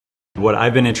What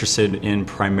I've been interested in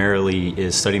primarily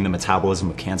is studying the metabolism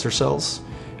of cancer cells.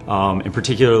 And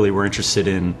particularly, we're interested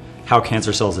in how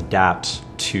cancer cells adapt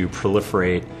to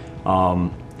proliferate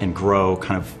and grow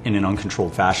kind of in an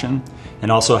uncontrolled fashion,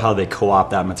 and also how they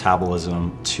co-opt that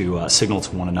metabolism to signal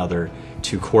to one another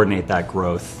to coordinate that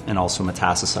growth and also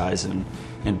metastasize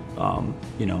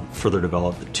and further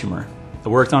develop the tumor. I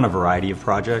worked on a variety of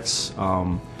projects.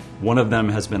 One of them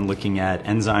has been looking at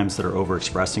enzymes that are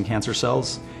overexpressed in cancer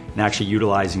cells and actually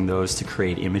utilizing those to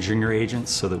create imaging reagents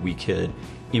so that we could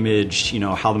image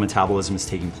how the metabolism is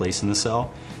taking place in the cell,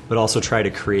 but also try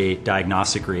to create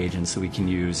diagnostic reagents that we can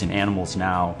use in animals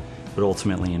now, but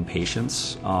ultimately in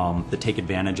patients that take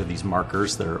advantage of these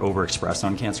markers that are overexpressed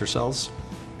on cancer cells.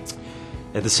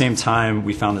 At the same time,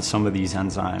 we found that some of these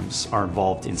enzymes are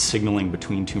involved in signaling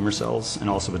between tumor cells and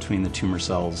also between the tumor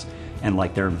cells and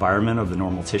their environment of the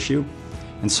normal tissue.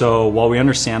 And so while we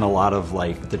understand a lot of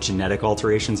the genetic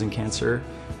alterations in cancer,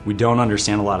 we don't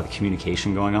understand a lot of the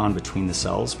communication going on between the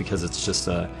cells because it's just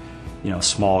a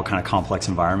small kind of complex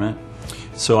environment.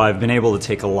 So I've been able to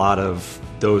take a lot of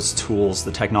those tools,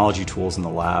 the technology tools in the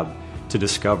lab, to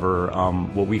discover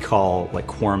what we call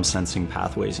quorum sensing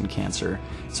pathways in cancer.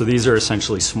 So these are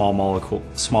essentially small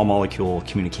molecule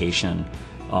communication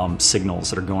signals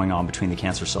that are going on between the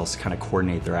cancer cells to kind of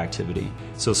coordinate their activity.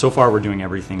 So far we're doing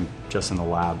everything just in the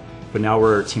lab, but now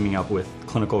we're teaming up with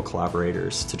clinical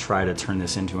collaborators to try to turn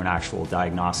this into an actual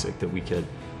diagnostic that we could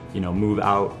move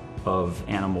out of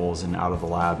animals and out of the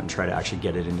lab and try to actually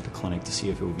get it into the clinic to see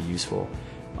if it would be useful.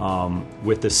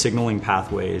 With the signaling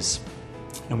pathways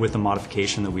and with the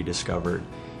modification that we discovered,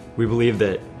 we believe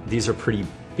that these are pretty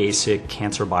basic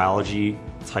cancer biology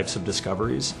types of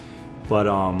discoveries. But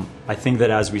I think that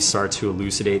as we start to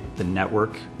elucidate the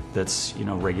network that's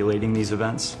regulating these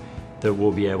events, that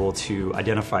we'll be able to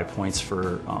identify points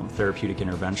for therapeutic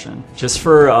intervention. Just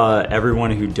for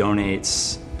everyone who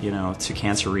donates to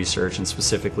cancer research, and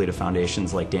specifically to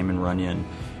foundations like Damon, Runyon,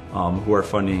 who are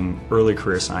funding early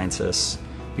career scientists,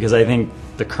 because I think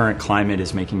the current climate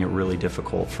is making it really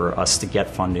difficult for us to get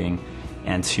funding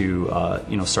and to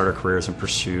start our careers and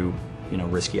pursue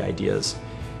risky ideas.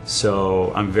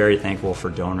 So I'm very thankful for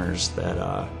donors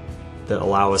that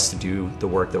allow us to do the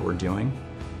work that we're doing,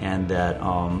 and that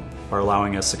are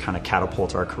allowing us to kind of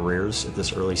catapult our careers at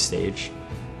this early stage.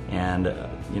 And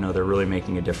they're really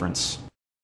making a difference.